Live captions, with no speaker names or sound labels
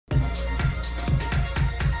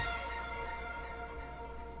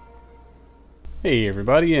Hey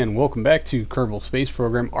everybody, and welcome back to Kerbal Space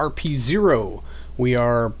Program RP-0. We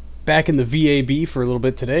are back in the VAB for a little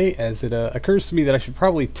bit today, as it occurs to me that I should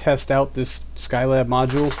probably test out this Skylab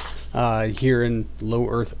module here in low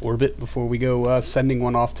Earth orbit before we go sending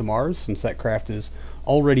one off to Mars, since that craft is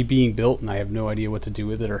already being built and I have no idea what to do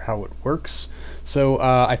with it or how it works. So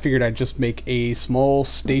I figured I'd just make a small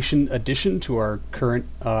station addition to our current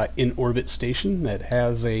in-orbit station that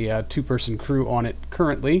has a two-person crew on it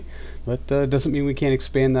currently, but doesn't mean we can't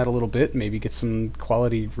expand that a little bit, maybe get some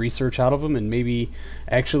quality research out of them, and maybe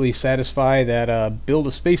actually satisfy that build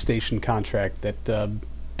a space station contract that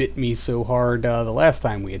bit me so hard the last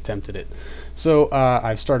time we attempted it. So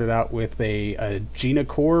I've started out with a Gina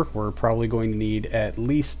core. We're probably going to need at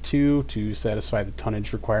least 2 to satisfy the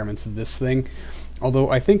tonnage requirements of this thing.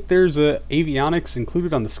 Although I think there's avionics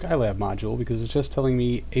included on the Skylab module, because it's just telling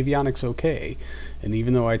me avionics okay. And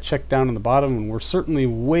even though I checked down on the bottom and we're certainly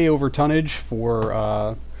way over tonnage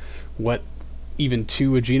for what even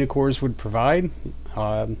 2 Agena cores would provide,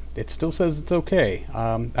 it still says it's okay.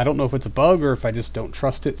 I don't know if it's a bug or if I just don't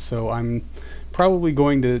trust it, so I'm probably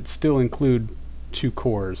going to still include 2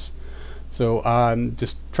 cores. So I'm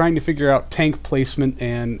just trying to figure out tank placement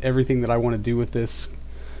and everything that I want to do with this.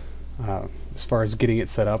 As far as getting it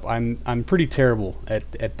set up, I'm pretty terrible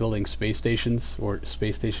at building space stations or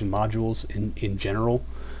space station modules in general.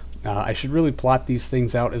 I should really plot these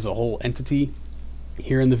things out as a whole entity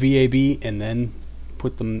here in the VAB and then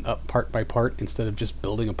put them up part by part instead of just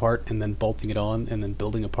building a part and then bolting it on and then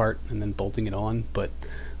building a part and then bolting it on. But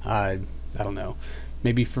I don't know.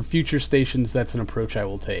 Maybe for future stations that's an approach I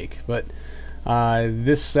will take. But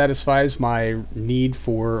this satisfies my need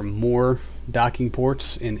for more docking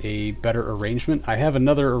ports in a better arrangement. I have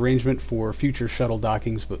another arrangement for future shuttle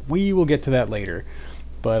dockings, but we will get to that later.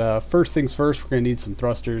 But first things first, we're going to need some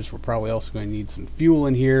thrusters. We're probably also going to need some fuel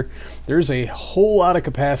in here. There's a whole lot of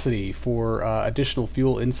capacity for additional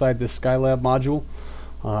fuel inside this Skylab module.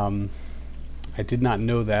 I did not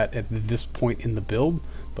know that at this point in the build,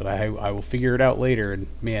 but I will figure it out later. And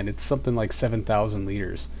man, it's something like 7,000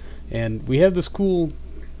 liters. And we have this cool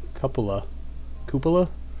cupola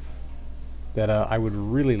that I would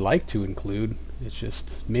really like to include. It's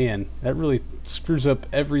just, man, that really screws up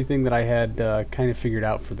everything that I had kind of figured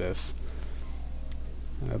out for this.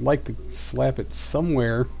 I'd like to slap it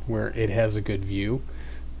somewhere where it has a good view,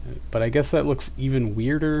 but I guess that looks even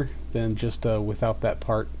weirder than just without that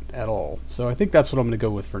part at all. So I think that's what I'm going to go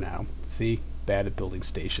with for now. See, bad at building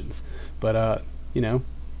stations. But, you know,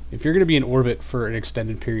 if you're going to be in orbit for an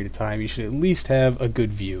extended period of time, you should at least have a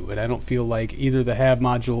good view, and I don't feel like either the HAB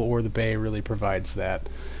module or the bay really provides that.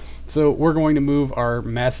 So we're going to move our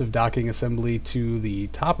massive docking assembly to the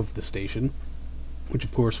top of the station, which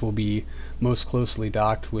of course will be most closely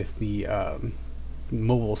docked with the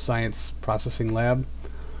Mobile Science Processing Lab.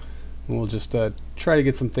 We'll just try to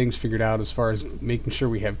get some things figured out as far as making sure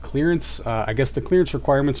we have clearance. I guess the clearance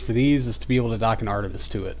requirements for these is to be able to dock an Artemis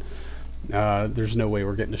to it. There's no way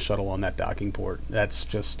we're getting a shuttle on that docking port. That's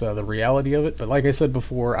just the reality of it. But like I said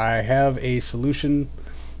before, I have a solution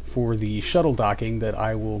for the shuttle docking that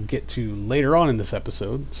I will get to later on in this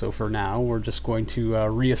episode. So for now, we're just going to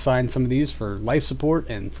reassign some of these for life support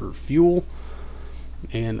and for fuel.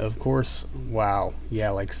 And of course, wow, yeah,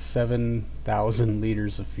 like 7,000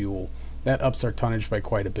 liters of fuel. That ups our tonnage by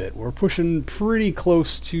quite a bit. We're pushing pretty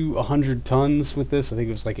close to 100 tons with this. I think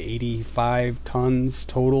it was like 85 tons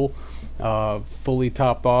total, fully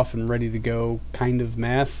topped off and ready to go kind of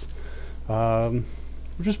mass.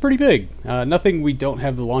 Which is pretty big. Nothing we don't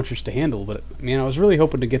have the launchers to handle, but man, I was really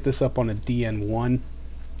hoping to get this up on a DN1.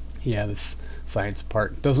 Yeah, this science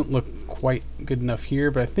part doesn't look quite good enough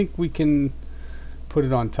here, but I think we can put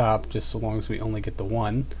it on top just so long as we only get the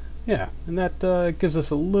one. Yeah, and that gives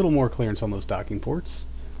us a little more clearance on those docking ports.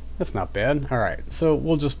 That's not bad. Alright, so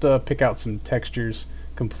we'll just pick out some textures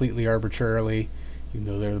completely arbitrarily, even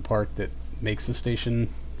though they're the part that makes the station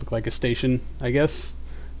look like a station, I guess.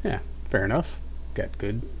 Yeah, fair enough. Got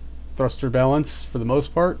good thruster balance for the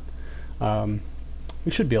most part.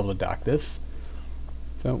 We should be able to dock this.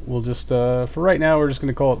 So we'll just, for right now, we're just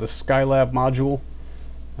going to call it the Skylab module.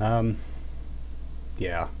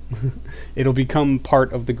 Yeah, it'll become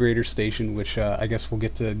part of the greater station, which I guess we'll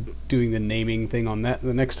get to doing the naming thing on that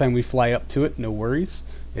the next time we fly up to it. No worries,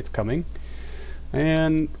 it's coming.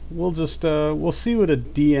 And we'll just, we'll see what a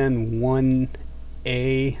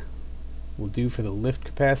DN1A will do for the lift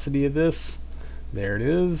capacity of this. There it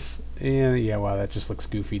is. And yeah, wow, that just looks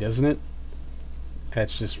goofy, doesn't it?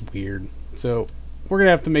 That's just weird. So we're going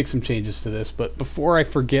to have to make some changes to this, but before I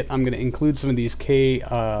forget, I'm going to include some of these KIS,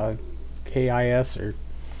 or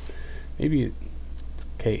maybe it's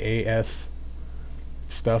KAS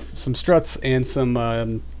stuff, some struts and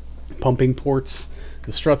some pumping ports.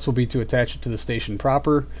 The struts will be to attach it to the station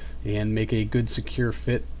proper and make a good secure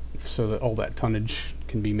fit so that all that tonnage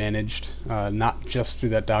can be managed, not just through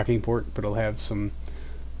that docking port, but it'll have some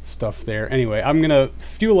stuff there. Anyway, I'm gonna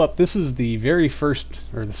fuel up. This is the very first,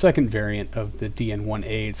 or the second variant of the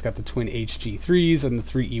DN1A. It's got the twin HG3s and the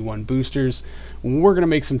 3E1 boosters. We're gonna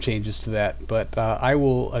make some changes to that, but I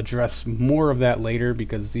will address more of that later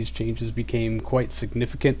because these changes became quite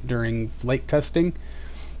significant during flight testing,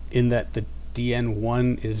 in that the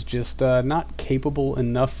DN1 is just not capable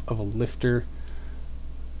enough of a lifter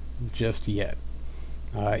just yet.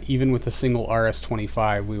 Even with a single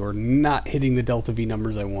RS-25, we were not hitting the Delta V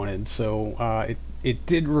numbers I wanted, so it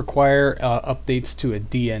did require updates to a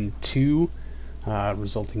DN2,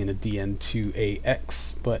 resulting in a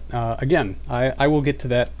DN2AX, but again, I will get to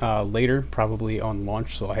that later, probably on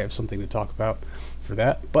launch, so I have something to talk about for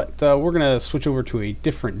that. But we're going to switch over to a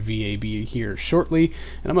different VAB here shortly,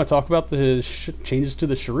 and I'm going to talk about the changes to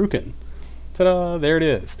the Sheruiken. Ta-da! There it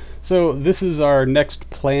is. So this is our next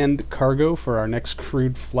planned cargo for our next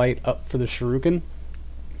crewed flight up for the Sheruiken.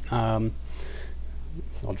 So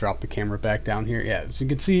I'll drop the camera back down here. Yeah, as you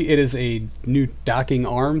can see, it is a new docking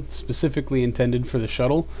arm specifically intended for the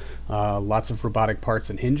shuttle. Lots of robotic parts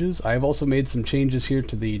and hinges. I have also made some changes here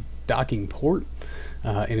to the docking port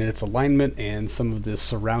in its alignment and some of the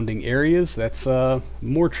surrounding areas. That's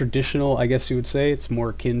more traditional, I guess you would say. It's more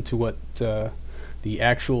akin to what the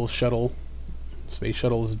actual space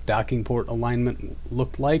shuttle's docking port alignment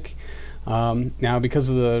looked like. Now, because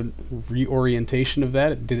of the reorientation of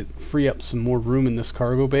that, it did free up some more room in this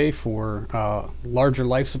cargo bay for larger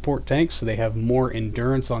life support tanks, so they have more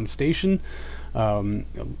endurance on station, a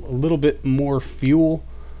little bit more fuel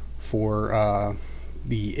for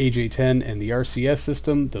the AJ-10 and the RCS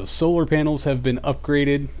system. Those solar panels have been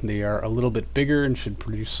upgraded. They are a little bit bigger and should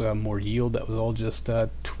produce more yield. That was all just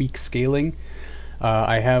tweak scaling.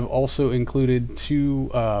 I have also included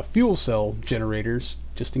 2 fuel cell generators,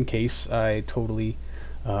 just in case I totally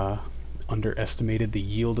underestimated the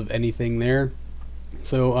yield of anything there.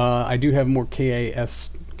 So I do have more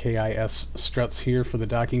KIS struts here for the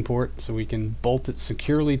docking port, so we can bolt it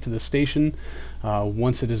securely to the station.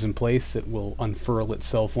 Once it is in place, it will unfurl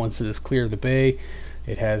itself once it is clear of the bay.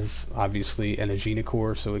 It has obviously an Agena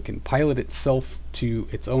core, so it can pilot itself to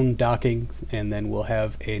its own docking, and then we'll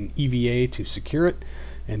have an EVA to secure it,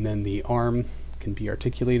 and then the arm can be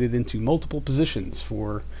articulated into multiple positions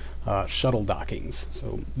for shuttle dockings.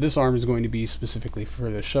 So this arm is going to be specifically for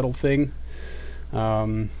the shuttle thing.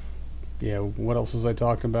 Yeah, what else was I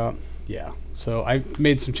talking about? Yeah, so I've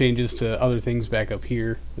made some changes to other things back up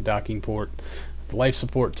here, the docking port, the life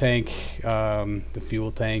support tank, the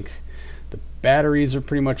fuel tank. The batteries are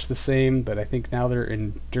pretty much the same, but I think now their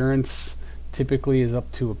endurance typically is up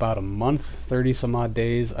to about a month, 30 some odd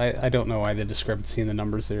days. I don't know why the discrepancy in the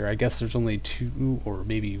numbers there. I guess there's only 2 or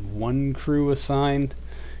maybe 1 crew assigned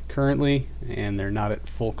currently, and they're not at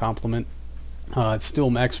full complement. It's still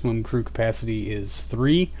maximum crew capacity is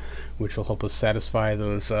 3, which will help us satisfy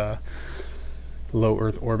those low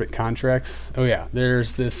Earth orbit contracts. Oh yeah,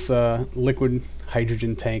 there's this liquid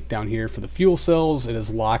hydrogen tank down here for the fuel cells. It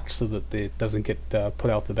is locked so that it doesn't get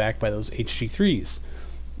put out the back by those HG3s,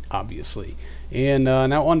 obviously. And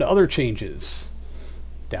now on to other changes.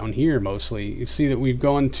 Down here mostly, you see that we've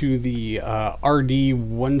gone to the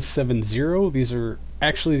RD-170. These are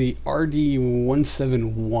actually the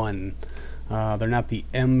RD-171. They're not the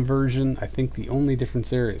M version. I think the only difference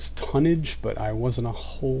there is tonnage, but I wasn't a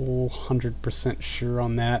whole 100% sure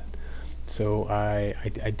on that. So I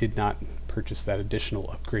did not purchase that additional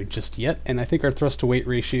upgrade just yet. And I think our thrust to weight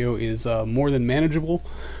ratio is more than manageable.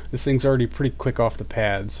 This thing's already pretty quick off the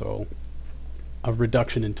pad, so a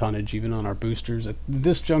reduction in tonnage even on our boosters at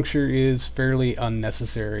this juncture is fairly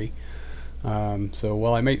unnecessary. So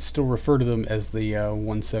while I might still refer to them as the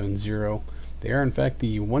 170, they are in fact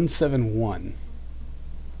the 171.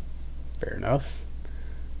 Fair enough.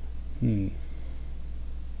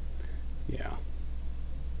 Yeah.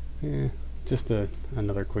 Just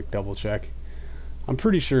another quick double check. I'm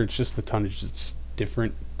pretty sure it's just the tonnage that's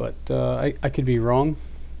different, but I could be wrong.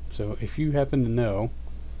 So if you happen to know,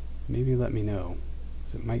 maybe let me know.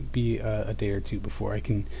 It might be a day or two before I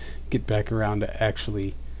can get back around to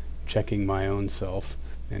actually checking my own self.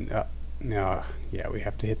 And yeah, we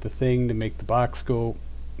have to hit the thing to make the box go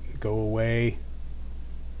away.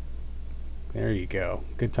 There you go.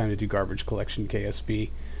 Good time to do garbage collection,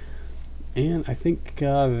 KSP. And I think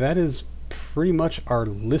that is pretty much our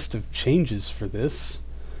list of changes for this.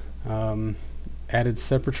 Added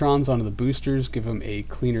separatrons onto the boosters, give them a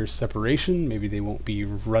cleaner separation. Maybe they won't be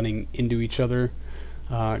running into each other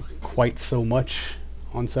quite so much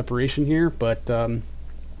on separation here, but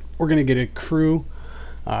we're going to get a crew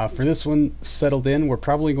for this one settled in. We're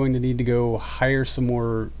probably going to need to go hire some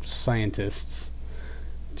more scientists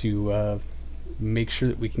to make sure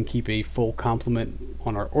that we can keep a full complement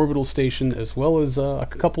on our orbital station, as well as a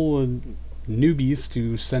couple of newbies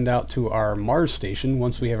to send out to our Mars station.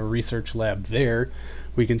 Once we have a research lab there,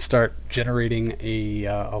 we can start generating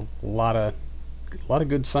a lot of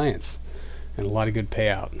good science and a lot of good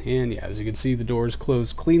payout. And yeah, as you can see, the doors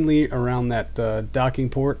close cleanly around that docking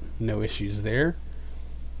port. No issues there.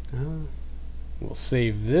 We'll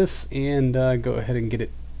save this and go ahead and get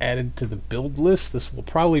it added to the build list. This will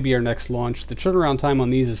probably be our next launch. The turnaround time on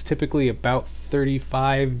these is typically about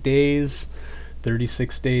 35 days,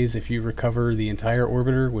 36 days if you recover the entire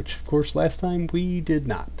orbiter, which of course last time we did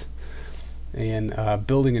not. And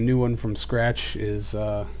building a new one from scratch is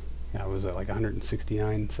yeah, was it like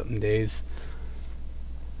 169 something days?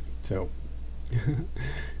 So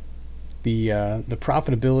the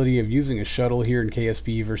profitability of using a shuttle here in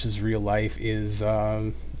KSP versus real life is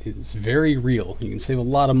very real. You can save a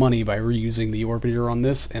lot of money by reusing the orbiter on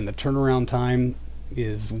this, and the turnaround time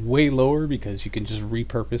is way lower because you can just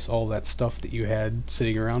repurpose all that stuff that you had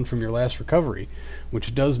sitting around from your last recovery,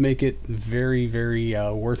 which does make it very, very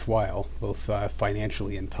worthwhile, both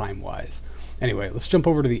financially and time-wise. Anyway, let's jump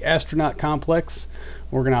over to the astronaut complex.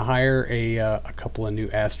 We're going to hire a couple of new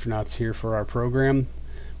astronauts here for our program.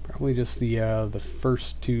 Probably just the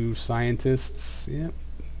first two scientists. Yep,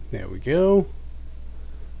 there we go.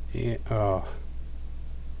 And,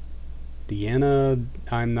 Deanna,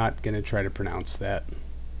 I'm not going to try to pronounce that.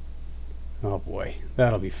 Oh boy,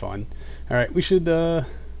 that'll be fun. Alright, we should,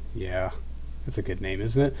 yeah, that's a good name,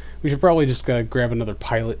 isn't it? We should probably just grab another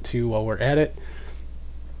pilot too while we're at it.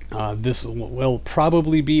 This will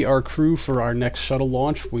probably be our crew for our next shuttle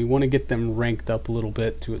launch. We want to get them ranked up a little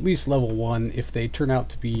bit to at least level 1. If they turn out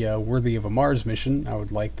to be worthy of a Mars mission, I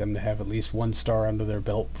would like them to have at least 1 star under their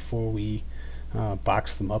belt before we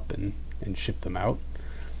box them up and ship them out.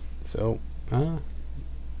 So I'm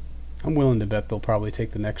willing to bet they'll probably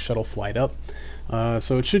take the next shuttle flight up.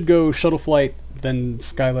 So it should go shuttle flight, then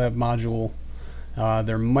Skylab module.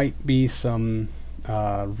 There might be some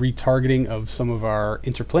retargeting of some of our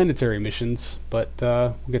interplanetary missions, but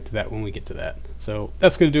we'll get to that when we get to that. So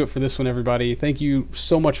that's going to do it for this one, everybody. Thank you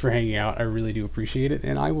so much for hanging out. I really do appreciate it,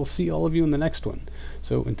 and I will see all of you in the next one.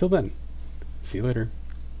 So until then, see you later.